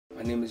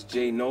My name is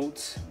Jay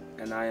Notes,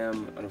 and I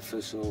am an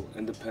official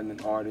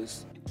independent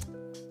artist.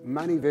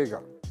 Manny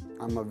Vega.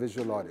 I'm a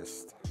visual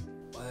artist.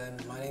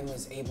 My name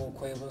is Abel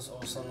Cuevas,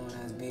 also known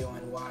as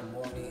B.O.N. Wide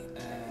Body,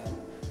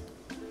 and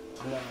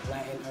I'm a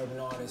Latin urban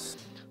artist.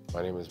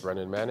 My name is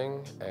Brendan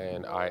Manning,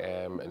 and I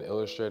am an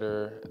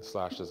illustrator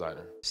 /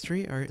 designer.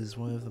 Street art is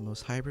one of the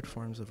most hybrid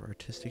forms of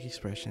artistic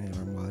expression in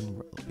our modern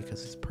world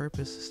because its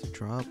purpose is to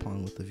draw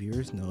upon what the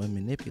viewers know and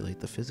manipulate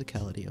the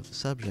physicality of the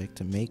subject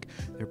to make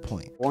their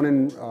point. Born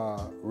and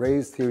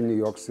raised here in New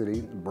York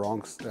City, the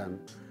Bronx,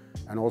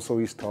 and also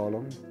East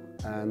Harlem.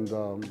 And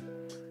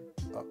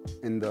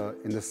in the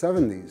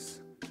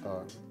 70s,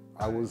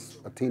 I was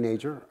a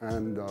teenager,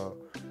 and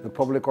the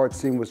public art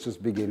scene was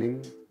just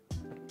beginning.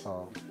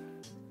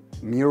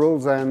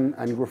 Murals and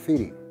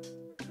graffiti.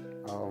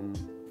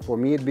 For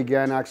me, it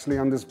began actually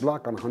on this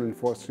block on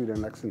 104th Street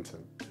in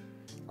Lexington,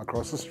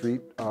 across the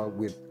street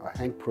with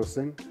Hank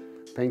Prusing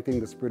painting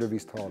the spirit of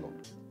East Harlem.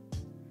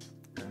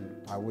 And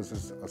I was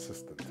his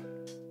assistant.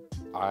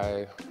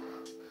 My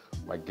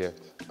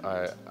gift,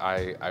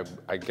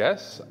 I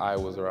guess I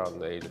was around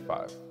the age of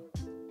 5.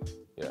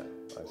 Yeah,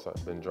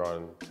 I've been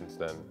drawing since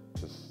then.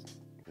 Just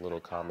little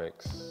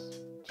comics,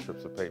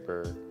 strips of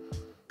paper,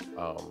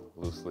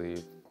 loose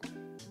leaf,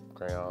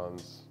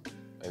 crayons,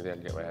 anything I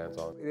can get my hands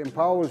on. It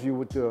empowers you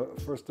with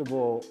first of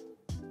all,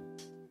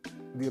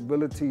 the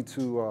ability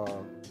to,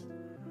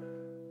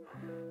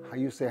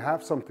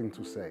 have something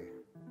to say,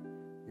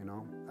 you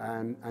know,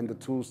 and the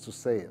tools to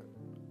say it.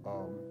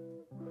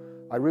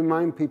 I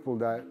remind people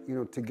that,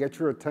 to get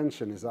your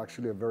attention is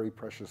actually a very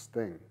precious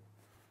thing,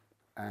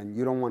 and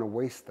you don't want to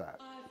waste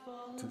that.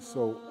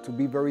 So to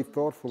be very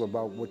thoughtful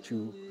about what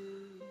you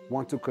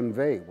want to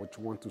convey, what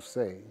you want to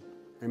say.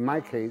 In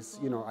my case,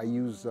 I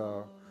use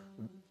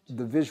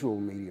the visual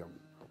medium,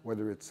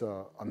 whether it's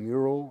a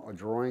mural, a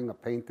drawing, a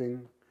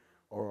painting,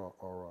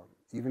 or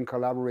even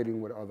collaborating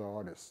with other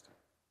artists.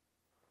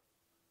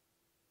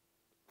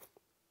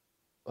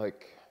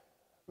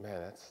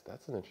 Man,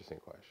 that's an interesting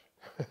question.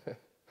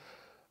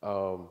 I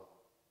don't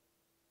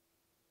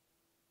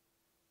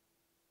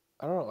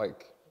know,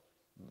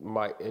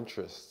 my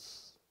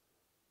interests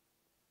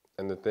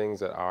and the things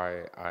that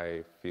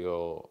I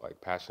feel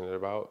passionate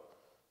about,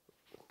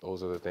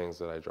 those are the things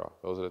that I draw.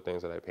 Those are the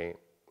things that I paint.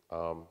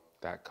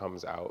 That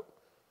comes out,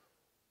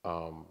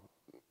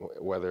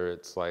 whether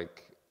it's a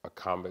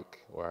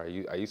comic, or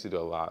I used to do a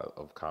lot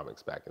of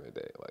comics back in the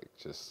day,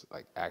 just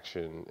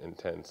action,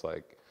 intense,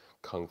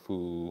 kung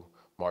fu,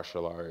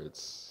 martial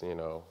arts,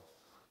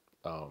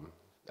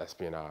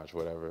 espionage,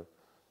 whatever.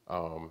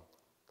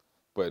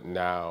 But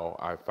now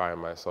I find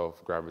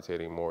myself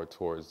gravitating more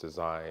towards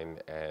design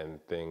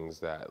and things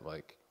that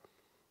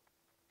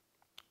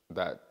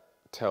that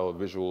tell a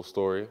visual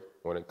story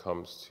when it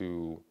comes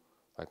to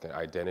an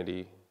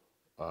identity.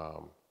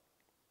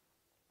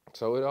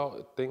 So it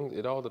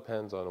all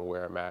depends on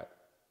where I'm at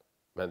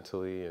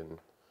mentally, and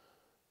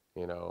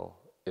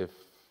if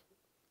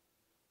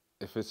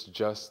it's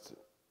just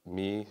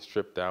me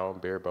stripped down,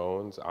 bare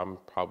bones, I'm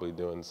probably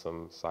doing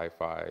some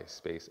sci-fi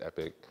space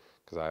epic,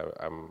 because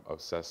I'm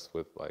obsessed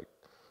with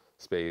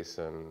space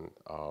and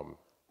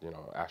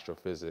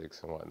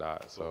astrophysics and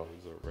whatnot. So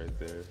these are right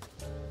there.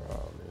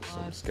 There's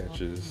some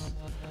sketches,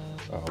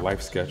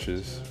 life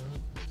sketches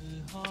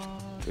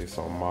based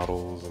on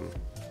models, and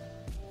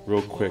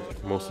real quick,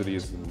 most of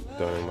these are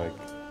done in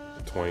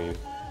 20,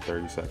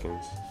 30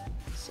 seconds.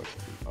 It's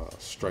a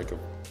strike of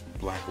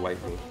black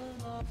lightning.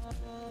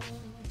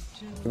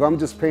 If I'm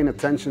just paying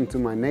attention to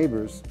my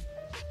neighbors,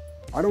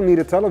 I don't need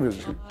a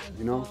television,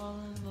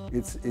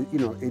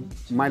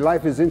 my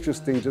life is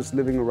interesting just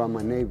living around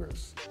my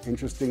neighbors,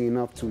 interesting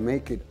enough to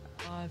make it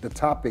the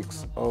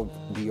topics of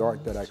the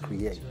art that I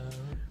create.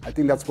 I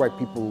think that's why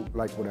people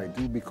like what I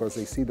do, because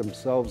they see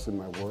themselves in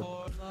my work.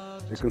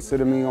 They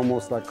consider me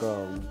almost like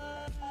the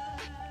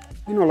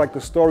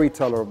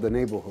storyteller of the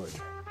neighborhood.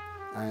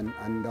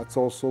 And that's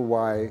also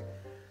why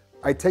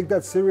I take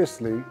that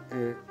seriously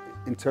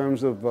in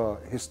terms of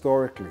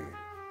historically.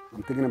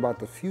 I'm thinking about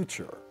the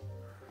future,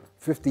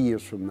 50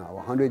 years from now,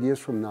 100 years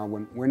from now,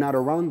 when we're not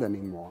around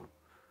anymore.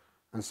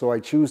 And so I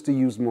choose to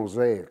use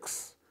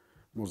mosaics,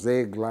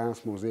 mosaic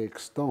glass, mosaic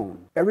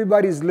stone.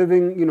 Everybody's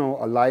living,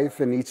 a life,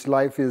 and each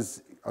life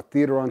is a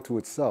theater unto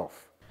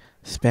itself.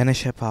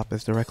 Spanish hip-hop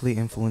is directly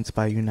influenced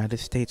by United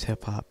States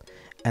hip-hop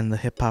and the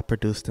hip-hop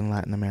produced in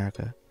Latin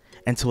America,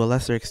 and to a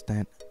lesser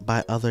extent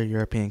by other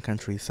European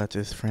countries such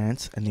as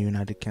France and the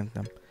United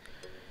Kingdom.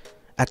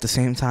 At the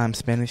same time,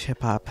 Spanish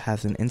hip-hop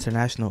has an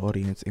international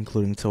audience,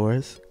 including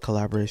tours,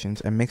 collaborations,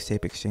 and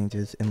mixtape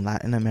exchanges in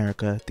Latin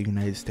America, the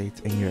United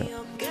States, and Europe.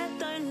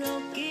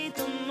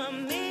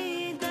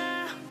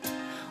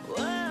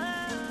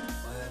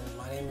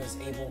 My name is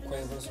Abel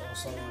Cuevas,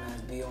 also known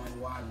as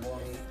B.O.N. Wide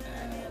Body,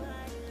 and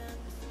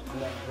I'm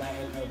a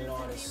Latin urban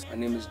artist. My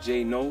name is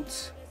Jay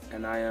Notes,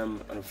 and I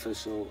am an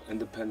official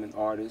independent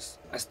artist.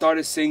 I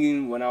started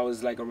singing when I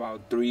was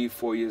around 3,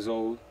 4 years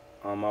old.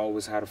 I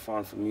always had a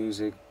fond for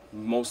music.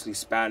 mostly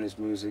Spanish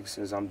music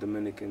since I'm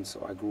Dominican,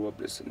 so I grew up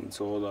listening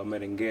to all the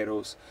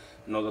merengueros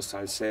and all the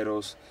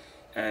salseros,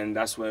 and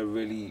that's where it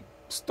really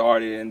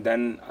started. And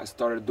then I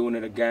started doing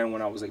it again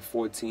when I was like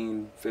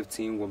 14,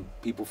 15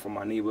 with people from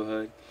my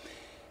neighborhood.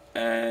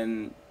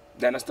 And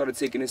then I started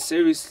taking it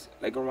serious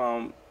like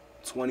around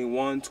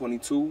 21,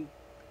 22,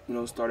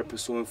 started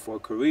pursuing for a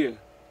career,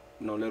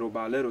 little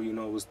by little,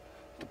 it was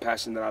the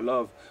passion that I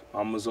love.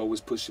 Mom was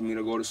always pushing me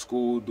to go to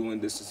school,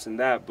 doing this and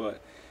that,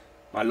 but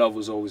my love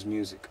was always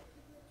music.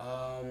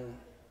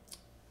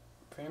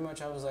 Pretty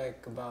much I was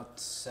like about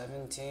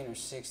 17 or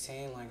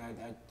 16. Like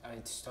I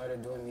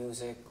started doing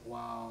music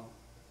while,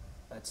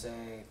 let's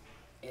say,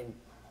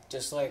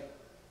 just like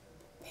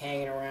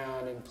hanging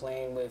around and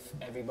playing with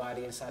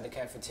everybody inside the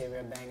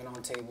cafeteria, banging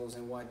on tables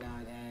and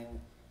whatnot. And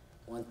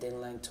one thing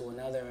led to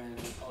another, and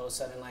all of a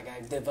sudden, like,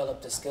 I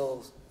developed the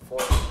skills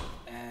for it.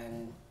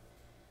 And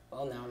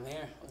well, now I'm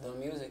here. I'm doing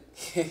music.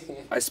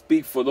 I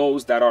speak for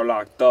those that are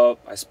locked up.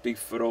 I speak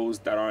for those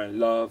that are in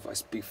love. I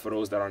speak for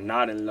those that are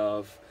not in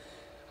love.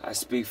 I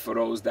speak for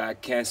those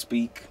that can't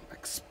speak. I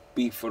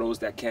speak for those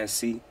that can't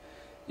see,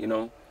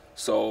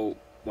 So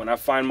when I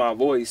find my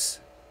voice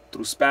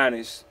through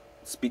Spanish,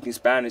 speaking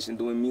Spanish and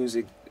doing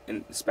music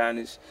in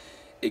Spanish,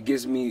 it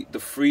gives me the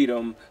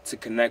freedom to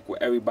connect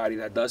with everybody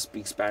that does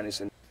speak Spanish.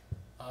 And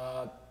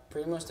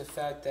pretty much the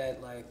fact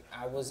that, like,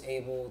 I was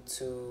able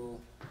to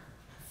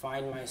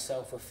find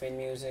myself within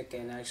music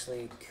and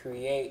actually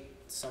create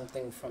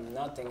something from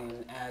nothing.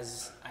 And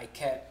as I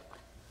kept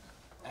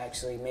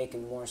actually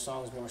making more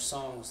songs,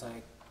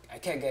 like, I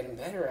kept getting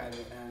better at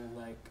it. And,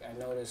 like, I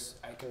noticed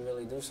I can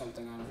really do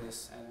something out of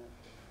this and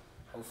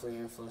hopefully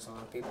influence a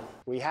lot of people.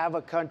 We have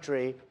a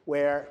country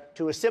where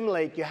to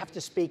assimilate, you have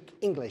to speak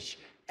English.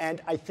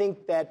 And I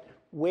think that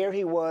where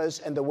he was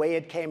and the way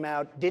it came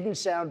out didn't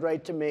sound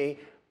right to me.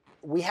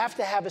 We have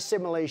to have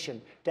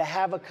assimilation. To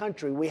have a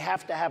country, we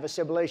have to have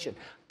assimilation.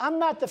 I'm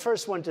not the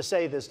first one to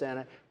say this,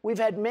 Dana. We've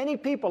had many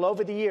people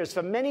over the years,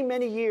 for many,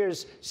 many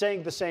years,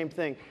 saying the same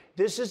thing.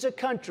 This is a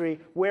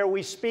country where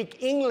we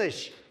speak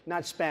English,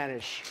 not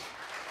Spanish.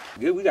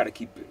 We got to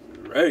keep it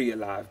very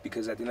alive,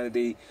 because at the end of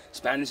the day,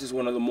 Spanish is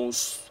one of the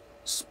most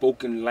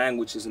spoken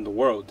languages in the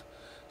world.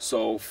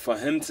 So for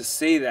him to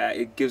say that,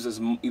 it gives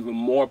us even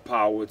more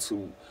power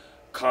to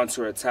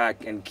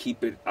counterattack and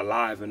keep it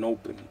alive and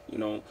open,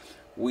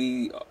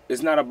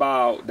 It's not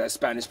about that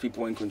Spanish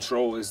people in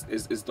control. Is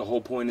the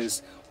whole point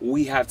is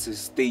we have to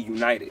stay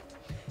united,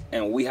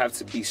 and we have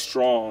to be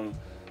strong,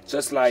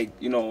 just like,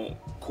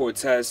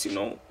 Cortez,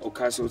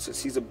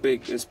 Ocasio, she's a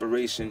big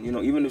inspiration,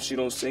 even if she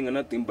don't sing or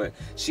nothing, but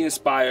she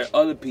inspired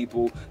other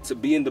people to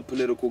be in the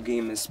political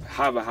game and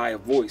have a higher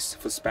voice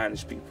for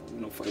Spanish people,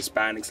 for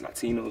Hispanics,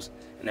 Latinos,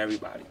 and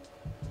everybody.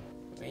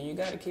 I mean, you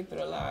got to keep it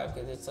alive,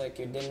 because it's like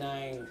you're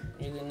denying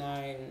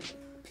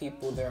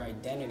people their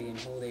identity and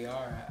who they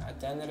are. At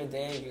the end of the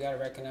day, you got to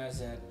recognize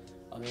that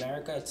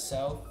America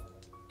itself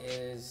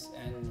is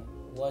and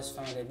was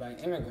founded by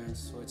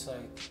immigrants. So it's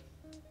like,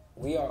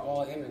 we are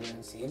all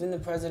immigrants, even the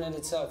president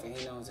itself, and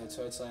he knows it.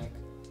 So it's like,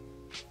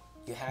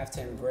 you have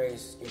to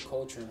embrace your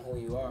culture and who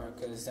you are,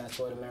 because that's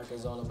what America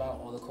is all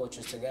about, all the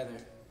cultures together,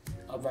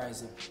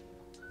 uprising.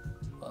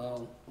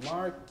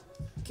 Mark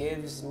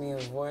gives me a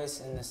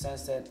voice in the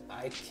sense that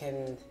I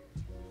can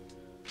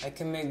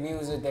make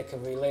music that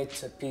can relate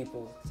to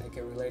people, that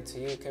can relate to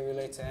you, can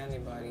relate to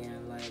anybody.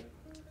 And, like,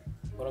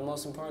 one of the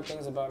most important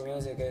things about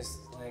music is,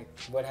 like,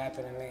 what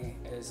happened to me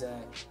is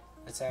that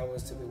that's how it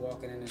was to be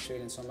walking in the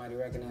street and somebody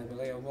recognized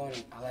me, "Yo,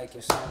 Bonnie, I like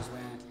your songs,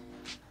 man.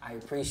 I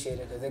appreciate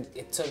it." Because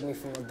it took me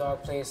from a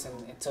dark place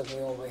and it took me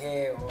over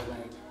here, or,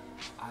 like,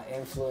 I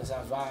influence,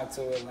 I vibe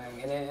to it.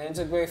 Like, and it's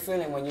a great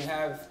feeling when you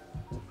have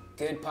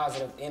good,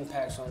 positive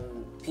impacts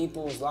on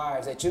people's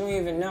lives that you don't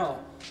even know,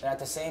 but at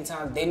the same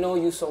time, they know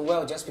you so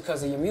well just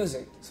because of your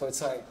music. So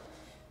it's like,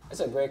 it's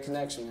a great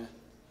connection, man.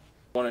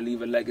 I want to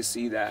leave a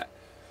legacy that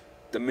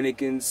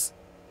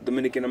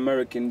Dominican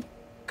American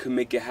could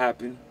make it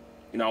happen.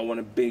 I want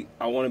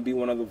to be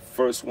one of the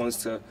first ones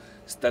to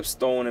step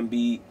stone and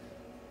be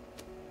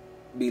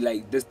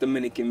like, this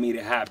Dominican made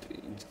it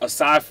happen.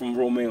 Aside from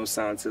Romeo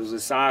Santos,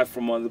 aside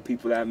from other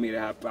people that made it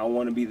happen, I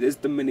want to be this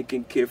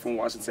Dominican kid from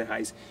Washington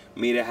Heights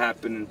made it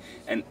happen,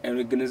 and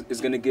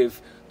it's gonna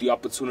give the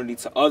opportunity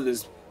to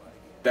others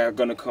that are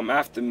gonna come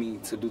after me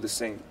to do the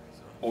same,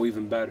 or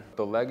even better.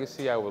 The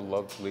legacy I would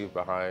love to leave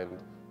behind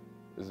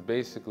is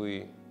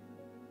basically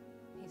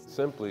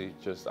simply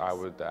just I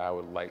would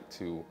like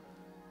to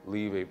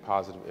leave a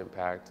positive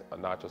impact,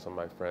 not just on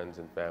my friends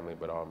and family,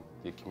 but on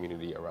the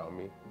community around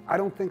me. I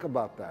don't think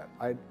about that.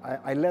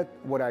 I let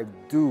what I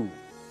do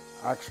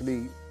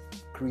actually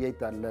create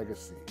that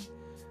legacy.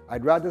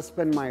 I'd rather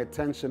spend my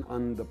attention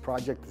on the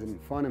project in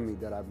front of me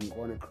that I'm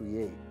going to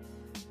create,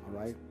 all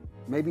right?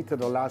 Maybe to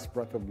the last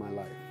breath of my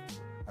life.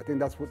 I think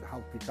that's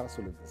how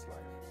Picasso lived his life.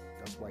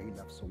 That's why he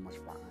left so much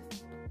behind.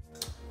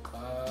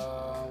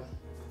 I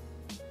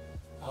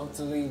hope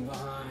to leave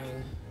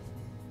behind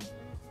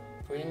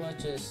pretty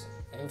much just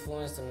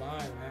influence the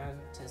mind, man.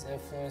 Just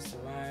influence the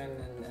mind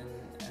and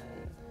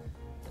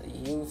the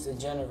youth, the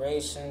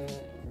generation,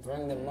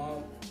 bring them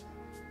up,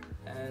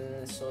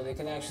 and so they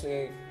can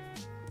actually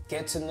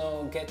get to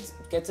know,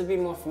 get to be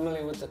more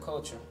familiar with the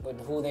culture, with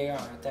who they are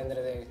at the end of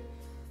the day.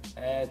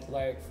 And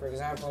like, for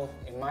example,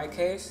 in my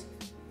case,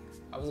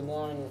 I was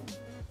born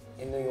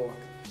in New York.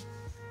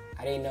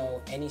 I didn't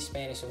know any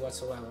Spanish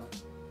whatsoever.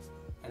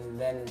 And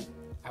then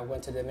I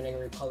went to the Dominican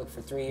Republic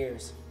for 3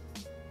 years.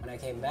 When I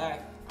came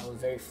back, I was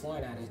very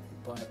fluent at it,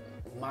 but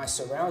my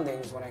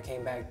surroundings when I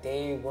came back,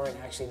 they weren't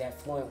actually that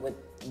fluent with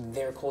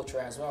their culture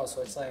as well.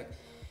 So it's like,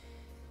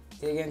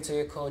 dig into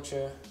your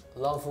culture,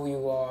 love who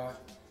you are,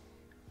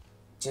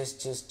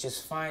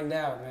 just find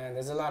out, man.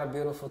 There's a lot of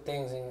beautiful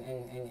things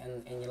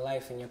in your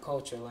life and your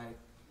culture. Like,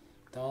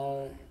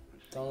 don't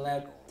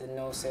let the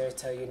no-sayers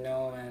tell you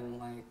no, and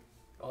like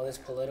all this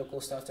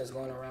political stuff that's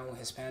going around with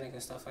Hispanic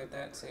and stuff like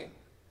that. See,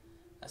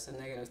 that's the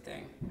negative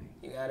thing.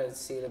 You gotta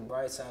see the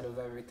bright side of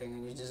everything,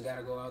 and you just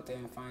gotta go out there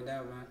and find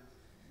out, man.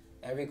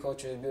 Every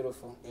culture is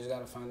beautiful. You just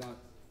gotta find out.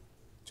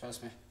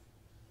 Trust me.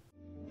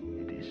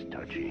 It is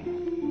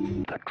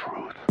touching the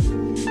truth.